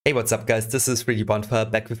Hey, what's up guys, this is really Bonfire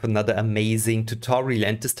back with another amazing tutorial,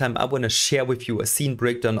 and this time I want to share with you a scene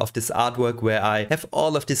breakdown of this artwork where I have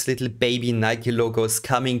all of these little baby Nike logos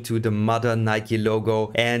coming to the mother Nike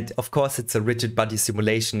logo. And of course it's a rigid body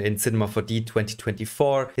simulation in Cinema 4D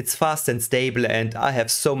 2024. It's fast and stable and I have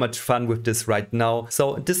so much fun with this right now.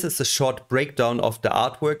 So this is a short breakdown of the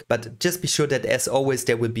artwork, but just be sure that as always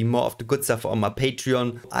there will be more of the good stuff on my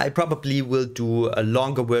Patreon. I probably will do a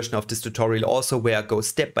longer version of this tutorial also where I go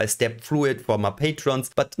step by step through it for my patrons,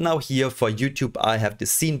 but now here for YouTube I have the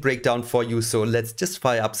scene breakdown for you, so let's just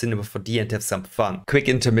fire up Cinema 4D and have some fun. Quick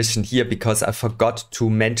intermission here because I forgot to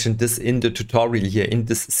mention this in the tutorial here in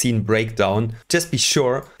this scene breakdown. Just be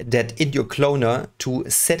sure that in your cloner to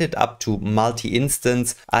set it up to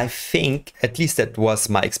multi-instance. I think, at least that was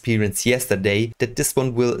my experience yesterday, that this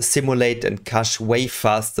one will simulate and cache way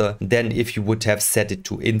faster than if you would have set it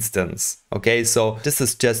to instance. Okay, so this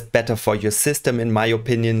is just better for your system in my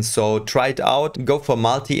opinion, so try it out, go for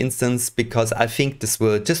multi-instance because I think this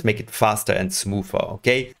will just make it faster and smoother,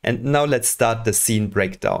 okay? And now let's start the scene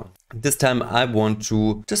breakdown. This time I want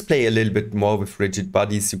to just play a little bit more with rigid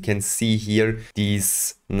bodies. You can see here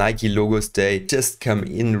these Nike logos, they just come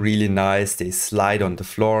in really nice, they slide on the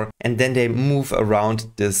floor and then they move around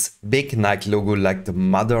this big Nike logo like the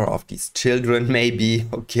mother of these children maybe,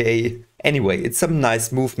 okay? Anyway, it's some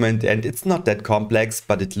nice movement and it's not that complex,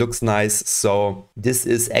 but it looks nice. So this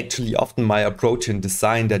is actually often my approach in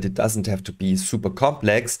design, that it doesn't have to be super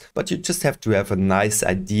complex, but you just have to have a nice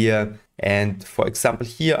idea. And for example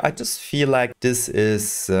here, I just feel like this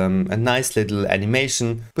is a nice little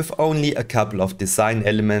animation with only a couple of design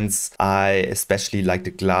elements. I especially like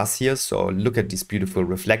the glass here, so look at these beautiful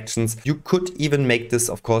reflections. You could even make this,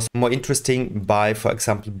 of course, more interesting by, for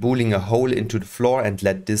example, booling a hole into the floor and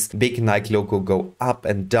let this big Nike logo go up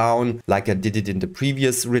and down like I did it in the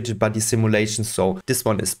previous rigid body simulation. So this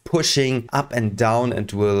one is pushing up and down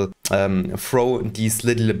and will throw these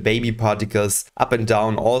little baby particles up and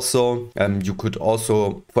down also. You could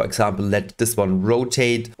also, for example, let this one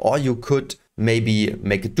rotate, or you could maybe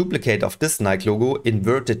make a duplicate of this Nike logo,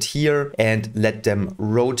 invert it here and let them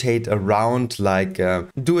rotate around, like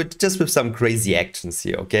do it just with some crazy actions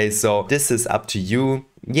here, okay? So this is up to you.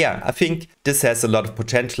 Yeah, I think this has a lot of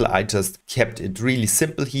potential. I just kept it really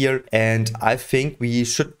simple here and I think we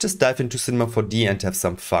should just dive into Cinema 4D and have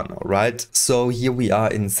some fun, alright? So here we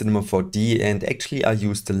are in Cinema 4D and actually I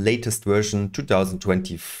used the latest version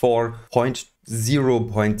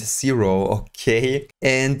 2024.0.0, okay?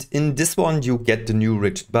 And in this one you get the new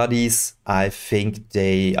rigid bodies. I think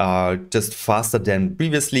they are just faster than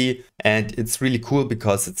previously and it's really cool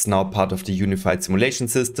because it's now part of the unified simulation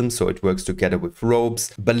system, so it works together with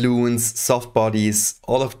ropes, balloons, soft bodies,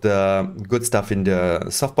 all of the good stuff in the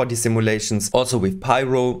soft body simulations, also with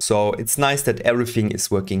pyro. So it's nice that everything is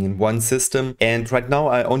working in one system. And right now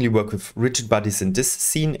I only work with rigid bodies in this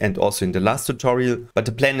scene and also in the last tutorial, but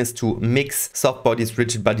the plan is to mix soft bodies,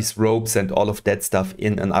 rigid bodies, ropes and all of that stuff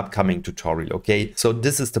in an upcoming tutorial, okay? So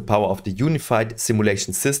this is the power of the unified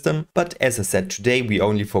simulation system, but as I said, today we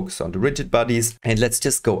only focus on the rigid bodies. And let's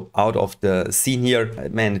just go out of the scene here.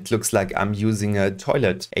 Man, it looks like I'm using a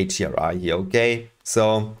toilet HDRI here, okay?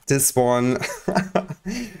 So this one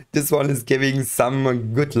this one is giving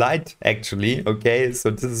some good light actually, okay?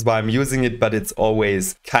 So this is why I'm using it, but it's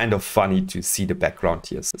always kind of funny to see the background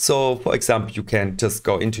here. So for example, you can just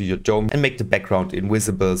go into your dome and make the background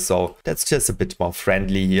invisible, so that's just a bit more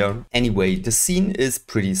friendly here. Anyway, the scene is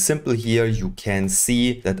pretty simple here. You can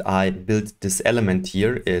see that I built this element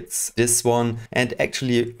here, it's this one, and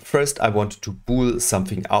actually first I wanted to bool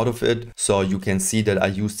something out of it. So you can see that I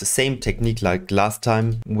used the same technique like last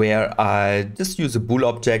time, where I just use a bool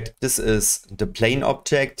object. This is the plane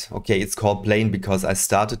object. Okay, it's called plane because I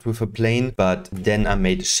started with a plane, but then I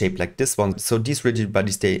made a shape like this one. So these rigid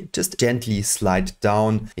bodies, they just gently slide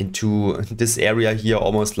down into this area here,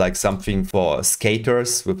 almost like something for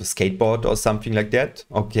skaters with a skateboard or something like that.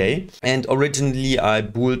 Okay, and originally I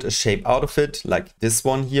booled a shape out of it like this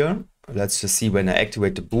one here. Let's just see when I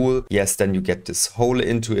activate the bool. Yes, then you get this hole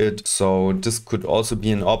into it. So this could also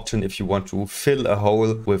be an option if you want to fill a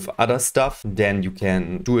hole with other stuff. Then you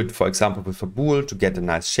can do it, for example, with a bool to get a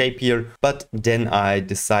nice shape here. But then I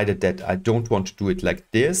decided that I don't want to do it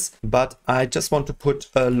like this, but I just want to put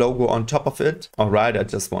a logo on top of it. All right, I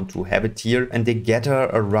just want to have it here and they gather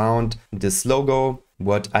around this logo.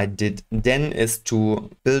 what I did then is to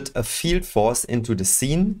build a field force into the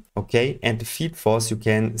scene. Okay, and the field force, you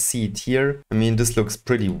can see it here. I mean, this looks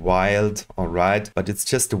pretty wild, all right, but it's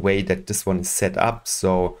just the way that this one is set up.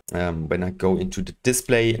 So when I go into the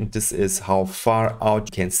display, and this is how far out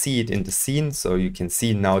you can see it in the scene. So you can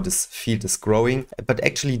see now this field is growing, but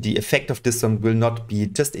actually the effect of this one will not be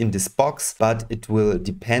just in this box, but it will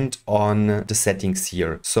depend on the settings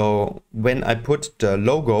here. So when I put the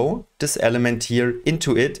logo, this element here,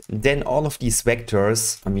 into it, then all of these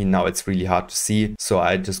vectors, I mean, now it's really hard to see, so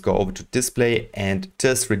I just go over to display and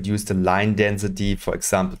just reduce the line density, for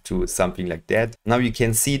example, to something like that. Now you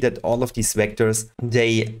can see that all of these vectors,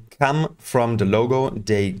 they come from the logo,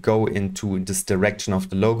 they go into this direction of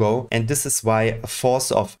the logo, and this is why a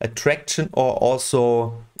force of attraction, or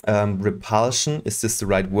also repulsion, is this the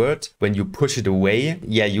right word, when you push it away,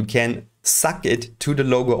 yeah, you can suck it to the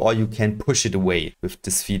logo, or you can push it away with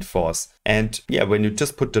this feed force. And yeah, when you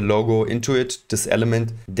just put the logo into it, this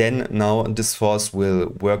element, then now this force will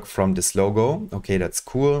work from this logo. Okay, that's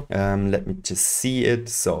cool. Let me just see it.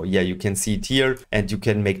 So yeah, you can see it here, and you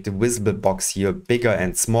can make the visible box here bigger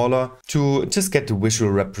and smaller to just get the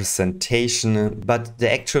visual representation. But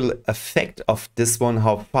the actual effect of this one,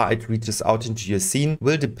 how far it reaches out into your scene,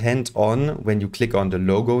 will depend on when you click on the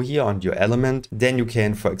logo here on your element. Then you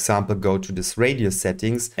can, for example, go to this radius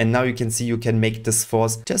settings, and now you can see you can make this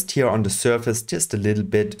force just here on the surface just a little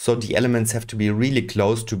bit, so the elements have to be really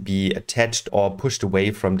close to be attached or pushed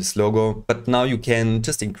away from this logo. But now you can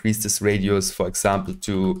just increase this radius, for example,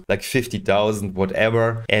 to like 50,000,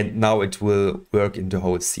 whatever, and now it will work in the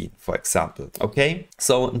whole scene, for example. Okay,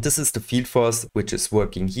 so this is the field force which is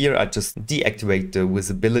working here. I just deactivate the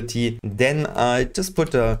visibility, then I just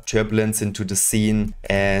put a turbulence into the scene,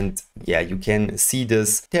 and yeah, you can see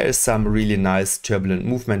this. There is some really nice turbulent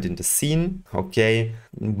movement in the scene, okay,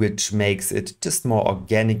 which makes it just more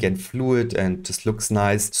organic and fluid and just looks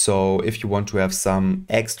nice. So if you want to have some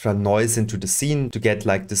extra noise into the scene to get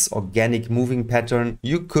like this organic moving pattern,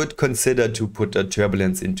 you could consider to put a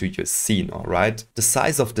turbulence into your scene, all right? The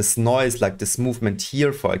size of this noise, like this movement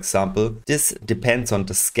here, for example, this depends on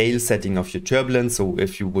the scale setting of your turbulence. So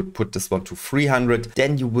if you would put this one to 300,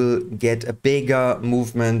 then you will get a bigger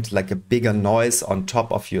movement, like a bigger noise on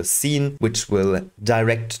top of your scene, which will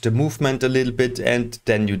direct the movement a little bit, and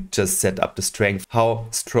then you just set up the strength, how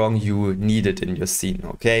strong you need it in your scene.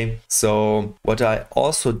 Okay, so what I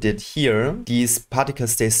also did here, these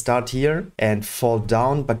particles, they start here and fall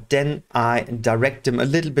down, but then I direct them a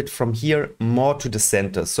little bit from here more to the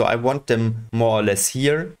center. So I want them more or less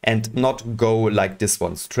here and not go like this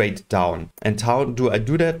one straight down. And how do I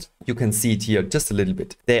do that? You can see it here just a little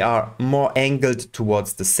bit. They are more angled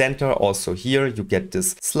towards the center. Also here you get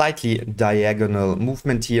this slightly diagonal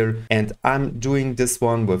movement here, and I'm doing this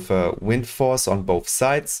one with a wind force on both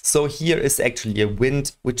sides. So here is actually a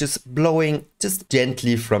wind which is blowing just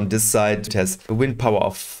gently from this side. It has a wind power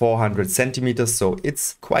of 400 centimeters, so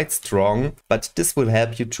it's quite strong, but this will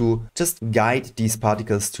help you to just guide these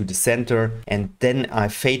particles to the center, and then I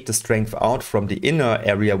fade the strength out from the inner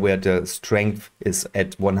area where the strength is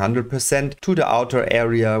at 100% to the outer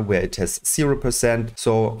area where it has 0%.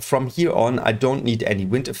 So from here on, I don't need any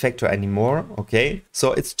wind effector anymore. Okay,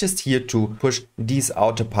 so it's just here to push these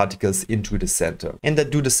outer particles into the center, and I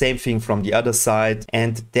do the same thing from the other side,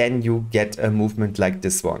 and then you get a movement like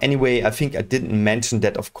this one. Anyway, I think I didn't mention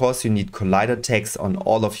that of course you need collider tags on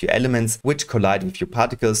all of your elements which collide with your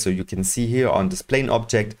particles. So you can see here on this plane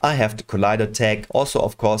object, I have the collider tag. Also,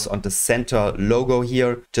 of course, on the center logo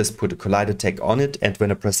here, just put a collider tag on it, and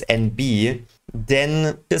when I press NB,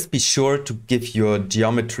 then just be sure to give your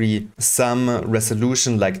geometry some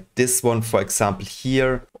resolution, like this one, for example,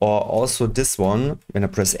 here, or also this one. When I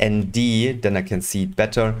press ND, then I can see it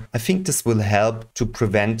better. I think this will help to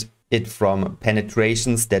prevent it from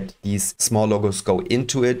penetrations that these small logos go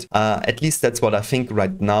into it. At least that's what I think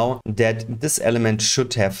right now, that this element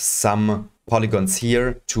should have some polygons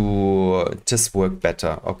here to just work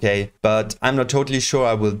better. Okay, but I'm not totally sure.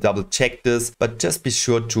 I will double check this, but just be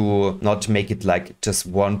sure to not make it like just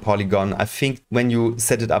one polygon. I think when you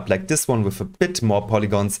set it up like this one with a bit more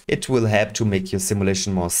polygons, it will help to make your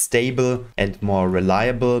simulation more stable and more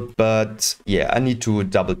reliable. But yeah, I need to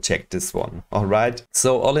double check this one. All right,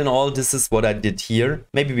 so all in all, this is what I did here.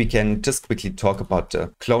 Maybe we can just quickly talk about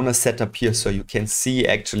the cloner setup here. So you can see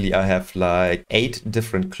actually I have like 8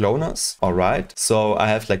 different cloners. All right, so I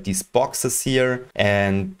have like these boxes here,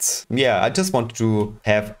 and yeah, I just want to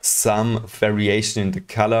have some variation in the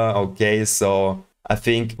color. Okay, so I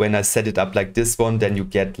think when I set it up like this one, then you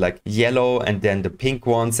get like yellow and then the pink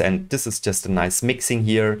ones, and this is just a nice mixing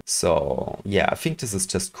here. So yeah, I think this is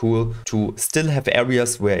just cool to still have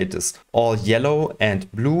areas where it is all yellow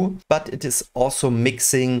and blue, but it is also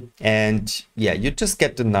mixing, and yeah, you just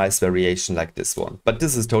get the nice variation like this one. But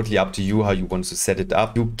this is totally up to you how you want to set it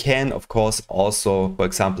up. You can of course also, for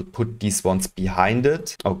example, put these ones behind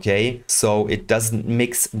it, okay, so it doesn't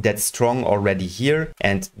mix that strong already here,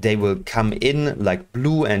 and they will come in like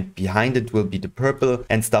blue and behind it will be the purple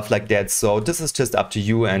and stuff like that. So this is just up to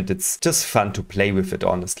you, and it's just fun to play with it,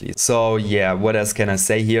 honestly. So yeah, what else can I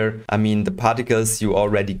say here? I mean, the particles, you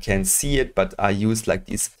already can see it, but I use like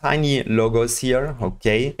these tiny logos here,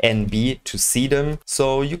 okay, NB, to see them.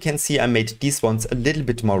 So you can see I made these ones a little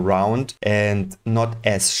bit more round and not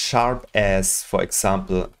as sharp as, for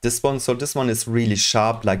example, this one. So this one is really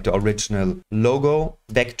sharp like the original logo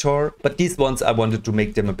vector, but these ones I wanted to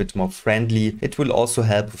make them a bit more friendly. It will also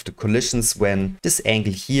help with the collisions when this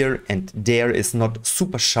angle here and there is not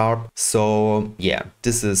super sharp. So yeah,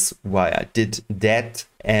 this is why I did that.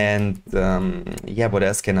 And yeah, what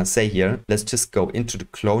else can I say here? Let's just go into the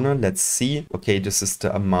cloner. Let's see. Okay, this is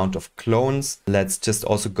the amount of clones. Let's just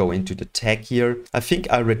also go into the tag here. I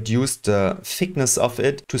think I reduced the thickness of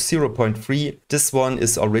it to 0.3. This one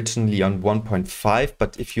is originally on 1.5,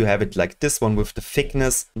 but if you have it like this one with the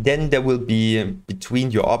thickness, then there will be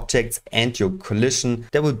between your objects and your collision,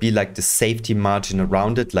 there will be like the safety margin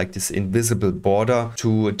around it, like this invisible border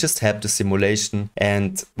to just help the simulation.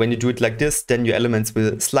 And when you do it like this, then your elements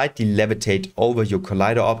will slightly levitate over your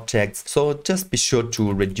collider objects. So just be sure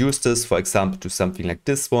to reduce this, for example, to something like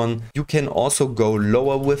this one. You can also go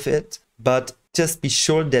lower with it, but just be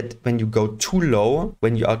sure that when you go too low,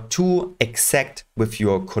 when you are too exact with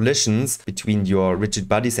your collisions between your rigid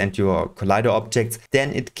bodies and your collider objects,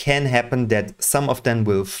 then it can happen that some of them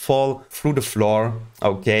will fall through the floor,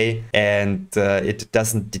 okay, and it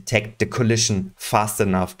doesn't detect the collision fast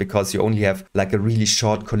enough because you only have like a really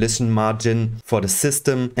short collision margin for the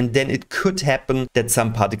system, and then it could happen that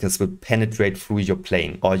some particles will penetrate through your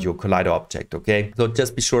plane or your collider object, okay? So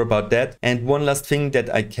just be sure about that. And one last thing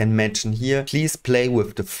that I can mention here, please play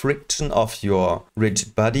with the friction of your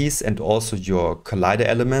rigid bodies and also your collider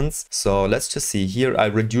elements. So let's just see here, I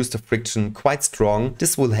reduced the friction quite strong.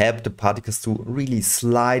 This will help the particles to really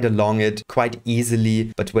slide along it quite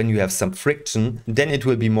easily. But when you have some friction, then it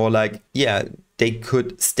will be more like, yeah, they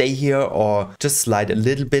could stay here or just slide a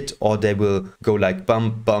little bit, or they will go like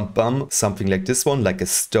bump, bump, bump, something like this one, like a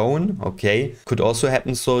stone, okay? Could also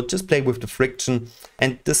happen. So just play with the friction.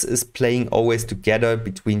 And this is playing always together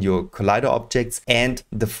between your collider objects and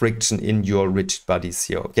the friction in your rigid bodies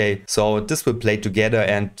here, okay? So this will play together,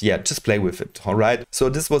 and yeah, just play with it, all right? So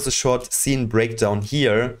this was a short scene breakdown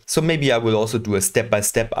here. So maybe I will also do a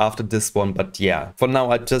step-by-step after this one, but yeah, for now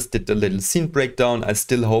I just did a little scene breakdown. I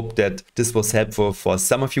still hope that this was helpful for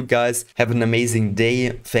some of you guys. Have an amazing day.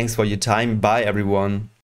 Thanks for your time. Bye, everyone.